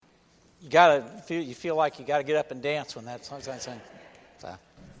you feel like you got to get up and dance when that song's saying. So.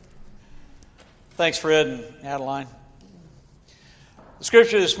 Thanks, Fred and Adeline. The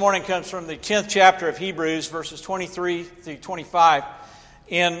scripture this morning comes from the 10th chapter of Hebrews, verses 23 through 25.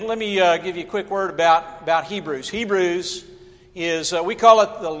 And let me give you a quick word about Hebrews. Hebrews is, we call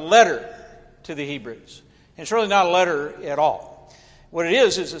it the letter to the Hebrews. And it's really not a letter at all. What it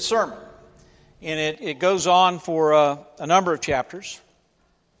is a sermon. And it goes on for a number of chapters.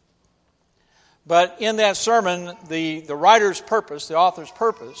 But in that sermon, the writer's purpose, the author's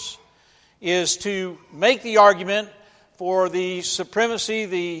purpose, is to make the argument for the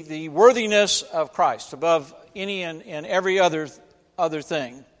supremacy, the worthiness of Christ above any and every other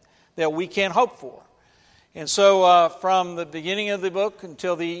thing that we can hope for. And so from the beginning of the book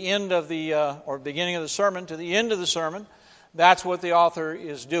until the end of or beginning of the sermon to the end of the sermon, that's what the author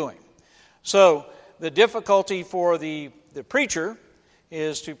is doing. So the difficulty for the preacher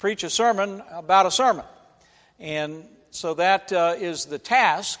is to preach a sermon about a sermon. And so that is the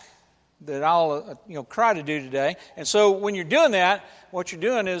task that I'll try to do today. And so when you're doing that, what you're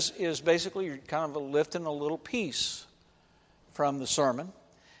doing is basically you're kind of lifting a little piece from the sermon.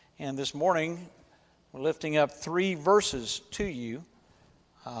 And this morning we're lifting up 3 verses to you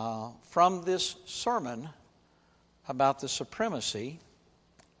from this sermon about the supremacy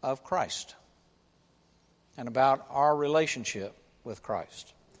of Christ and about our relationship with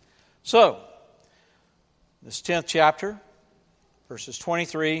Christ. So, this 10th chapter, verses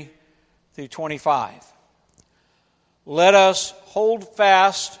 23 through 25. Let us hold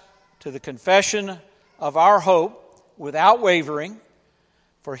fast to the confession of our hope without wavering,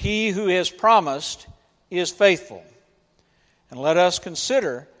 for he who has promised is faithful. And let us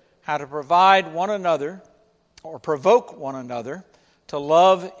consider how to provide one another or provoke one another to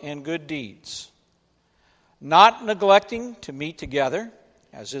love and good deeds, not neglecting to meet together,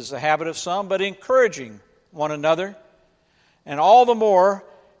 as is the habit of some, but encouraging one another, and all the more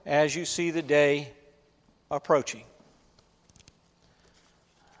as you see the day approaching.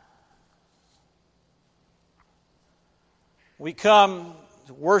 We come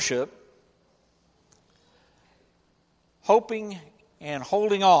to worship hoping and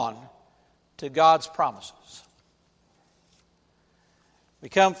holding on to God's promises. We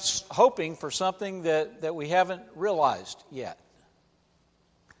come hoping for something that we haven't realized yet.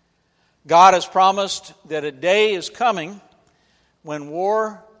 God has promised that a day is coming when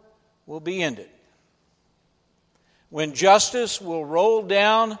war will be ended, when justice will roll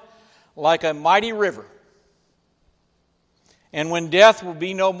down like a mighty river, and when death will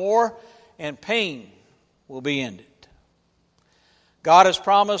be no more and pain will be ended. God has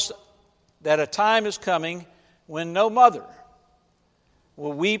promised that a time is coming when no mother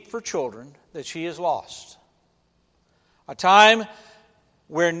will weep for children that she has lost. A time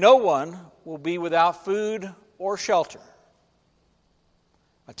where no one will be without food or shelter.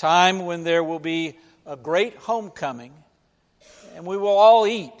 A time when there will be a great homecoming and we will all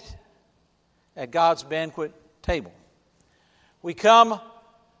eat at God's banquet table. We come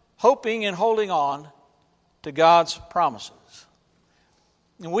hoping and holding on to God's promises.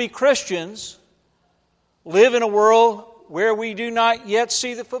 And we Christians live in a world where we do not yet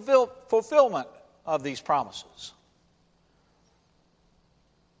see the fulfillment of these promises.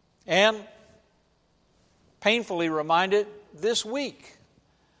 And painfully reminded this week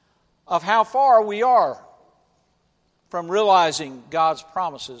of how far we are from realizing God's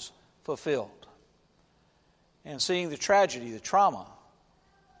promises fulfilled and seeing the tragedy, the trauma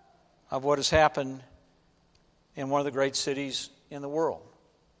of what has happened in one of the great cities in the world.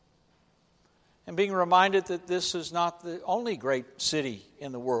 And being reminded that this is not the only great city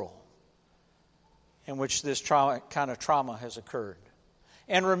in the world in which this kind of trauma has occurred.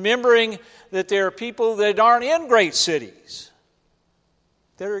 And remembering that there are people that aren't in great cities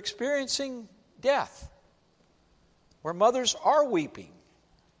that are experiencing death, where mothers are weeping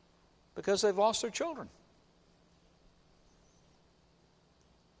because they've lost their children,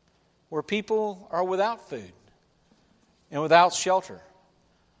 where people are without food and without shelter,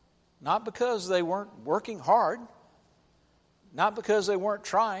 not because they weren't working hard, not because they weren't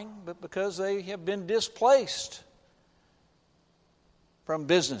trying, but because they have been displaced from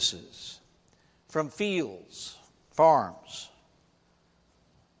businesses, from fields, farms,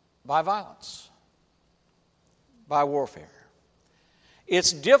 by violence, by warfare.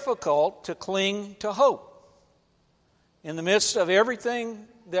 It's difficult to cling to hope in the midst of everything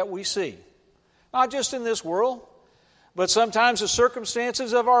that we see. Not just in this world, but sometimes the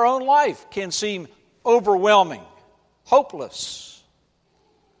circumstances of our own life can seem overwhelming, hopeless.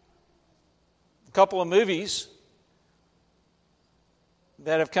 A couple of movies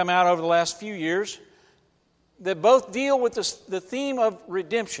that have come out over the last few years that both deal with the theme of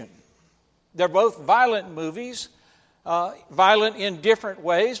redemption. They're both violent movies, violent in different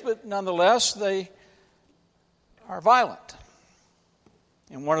ways, but nonetheless they are violent.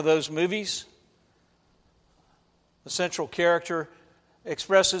 In one of those movies, the central character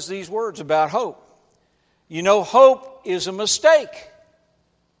expresses these words about hope. You know, hope is a mistake.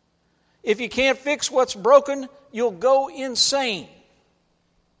 If you can't fix what's broken, you'll go insane.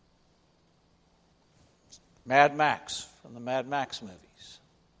 Mad Max, from the Mad Max movies.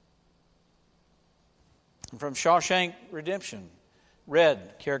 And from Shawshank Redemption,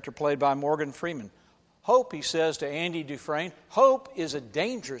 Red, character played by Morgan Freeman. Hope, he says to Andy Dufresne, hope is a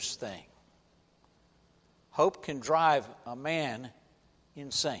dangerous thing. Hope can drive a man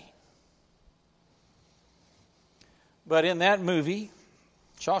insane. But in that movie,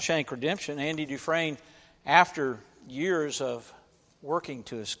 Shawshank Redemption, Andy Dufresne, after years of working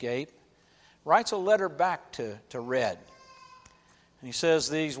to escape, writes a letter back to Red. And he says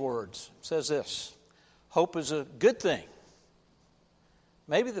these words. He says this: hope is a good thing,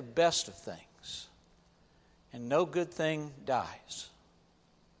 maybe the best of things, and no good thing dies.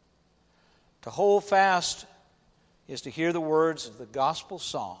 To hold fast is to hear the words of the gospel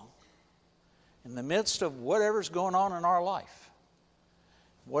song in the midst of whatever's going on in our life,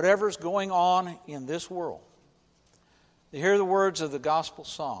 whatever's going on in this world. To hear the words of the gospel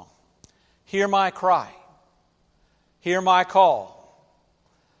song. Hear my cry. Hear my call.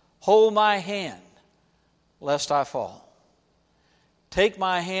 Hold my hand, lest I fall. Take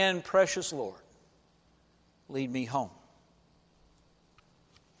my hand, precious Lord. Lead me home.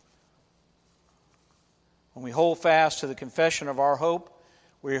 When we hold fast to the confession of our hope,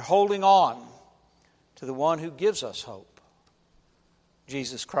 we're holding on to the one who gives us hope,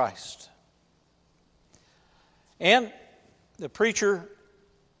 Jesus Christ. And the preacher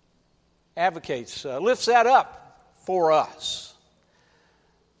advocates, lifts that up for us.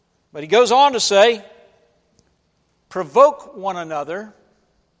 But he goes on to say, provoke one another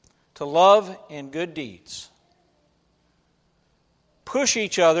to love and good deeds. Push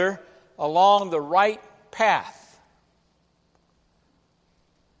each other along the right path.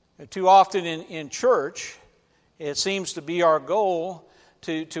 Too often in church, it seems to be our goal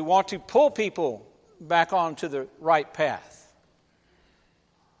to want to pull people back onto the right path.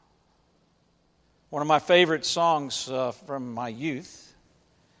 One of my favorite songs from my youth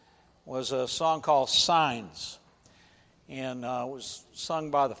was a song called Signs, and it was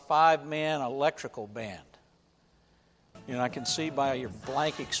sung by the Five-Man Electrical Band. You know, I can see by your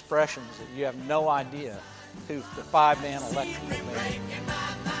blank expressions that you have no idea who the Five-Man Electrical Band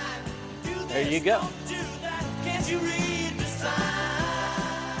is. There you go.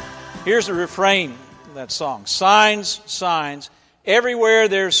 Here's the refrain of that song. Signs, signs, everywhere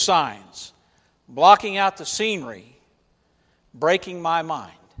there's signs, blocking out the scenery, breaking my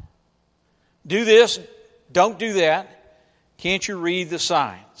mind. Do this, don't do that. Can't you read the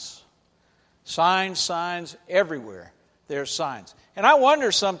signs? Signs, signs, everywhere there's signs. And I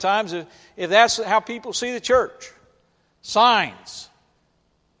wonder sometimes if that's how people see the church. Signs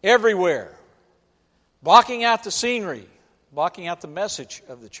everywhere, blocking out the scenery, blocking out the message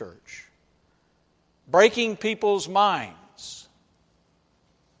of the church, breaking people's minds,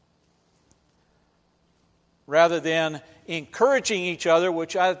 rather than encouraging each other,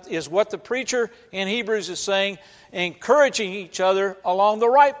 which is what the preacher in Hebrews is saying, encouraging each other along the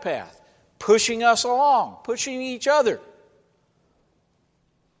right path, pushing us along, pushing each other,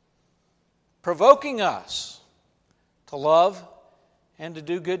 provoking us to love and to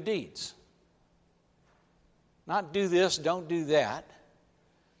do good deeds. Not do this, don't do that,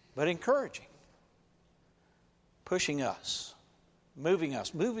 but encouraging, pushing us, moving,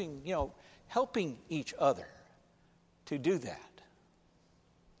 helping each other to do that.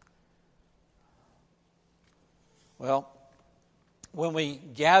 Well, when we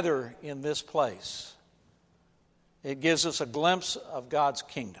gather in this place, it gives us a glimpse of God's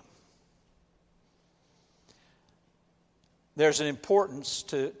kingdom. There's an importance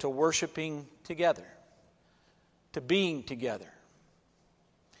to worshiping together, to being together,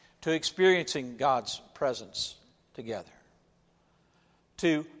 to experiencing God's presence together,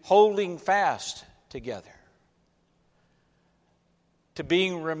 to holding fast together, to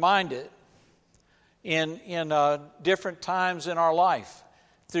being reminded in different times in our life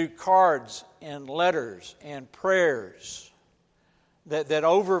through cards and letters and prayers that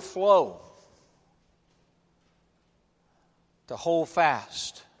overflow, to hold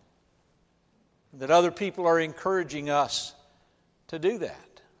fast, that other people are encouraging us to do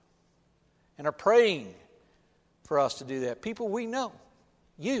that and are praying for us to do that. People we know,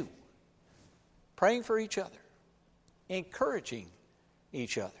 You. Praying for each other. Encouraging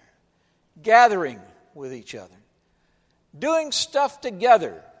each other. Gathering with each other. Doing stuff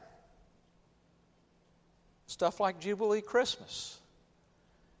together. Stuff like Jubilee Christmas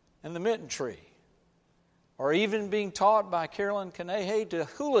and the Mitten Tree. Or even being taught by Carolyn Kanehe to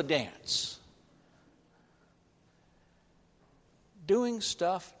hula dance. Doing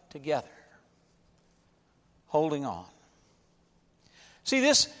stuff together. Holding on. See,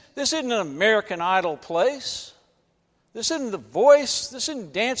 this isn't an American Idol place. This isn't The Voice. This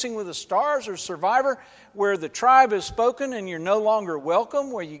isn't Dancing with the Stars or Survivor, where the tribe has spoken and you're no longer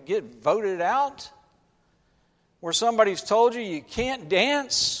welcome, where you get voted out, where somebody's told you can't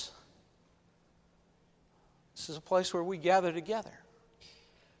dance. This is a place where we gather together.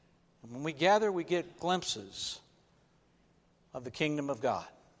 And when we gather, we get glimpses of the kingdom of God.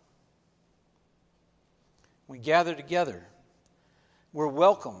 We gather together. We're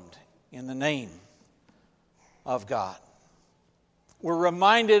welcomed in the name of God. We're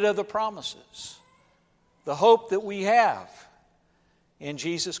reminded of the promises, the hope that we have in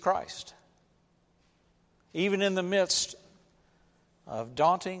Jesus Christ. Even in the midst of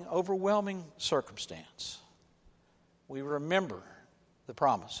daunting, overwhelming circumstance, we remember the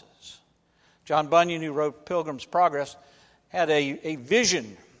promises. John Bunyan, who wrote Pilgrim's Progress, had a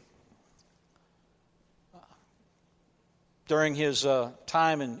vision during his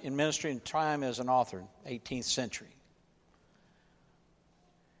time in ministry and time as an author, 18th century.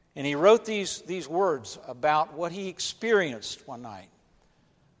 And he wrote these words about what he experienced one night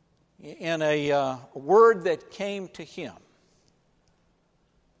in a word that came to him.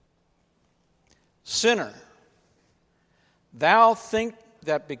 Sinner, thou think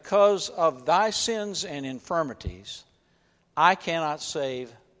that because of thy sins and infirmities, I cannot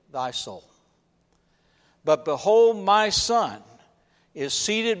save thy soul. But behold, my Son is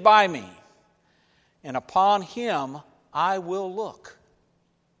seated by me, and upon him I will look,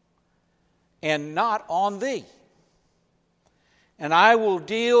 and not on thee. And I will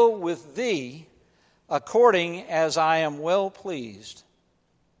deal with thee according as I am well pleased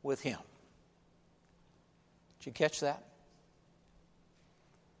with him. Did you catch that?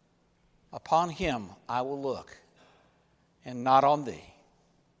 Upon him I will look, and not on thee.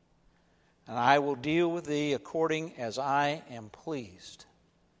 And I will deal with thee according as I am pleased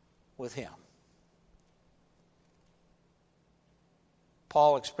with him.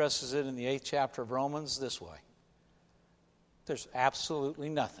 Paul expresses it in the 8th chapter of Romans this way. There's absolutely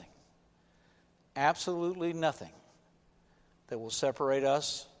nothing that will separate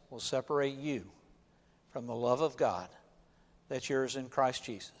us, will separate you from the love of God that's yours in Christ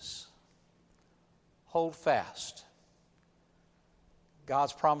Jesus. Hold fast.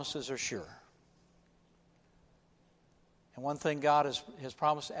 God's promises are sure. And one thing God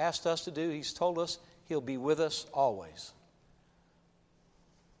has asked us to do, He's told us He'll be with us always.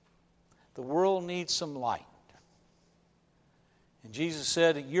 The world needs some light. And Jesus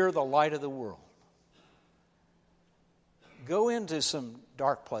said, you're the light of the world. Go into some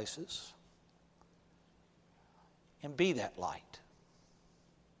dark places and be that light.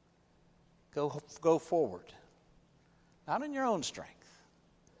 Go forward. Not in your own strength,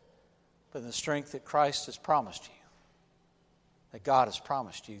 but in the strength that Christ has promised you, that God has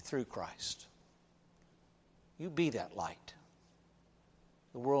promised you through Christ. You be that light.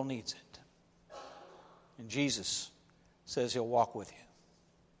 The world needs it. And Jesus says He'll walk with you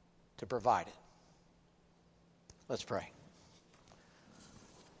to provide it. Let's pray.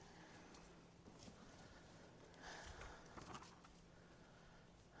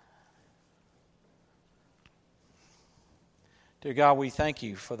 Dear God, we thank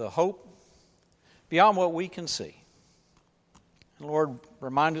you for the hope beyond what we can see. And Lord,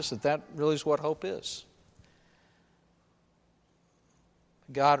 remind us that really is what hope is.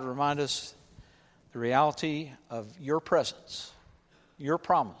 God, remind us the reality of your presence, your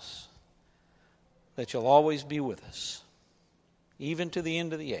promise that you'll always be with us, even to the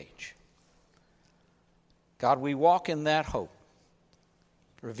end of the age. God, we walk in that hope,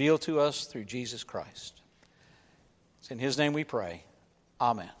 revealed to us through Jesus Christ. It's in His name we pray.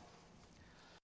 Amen.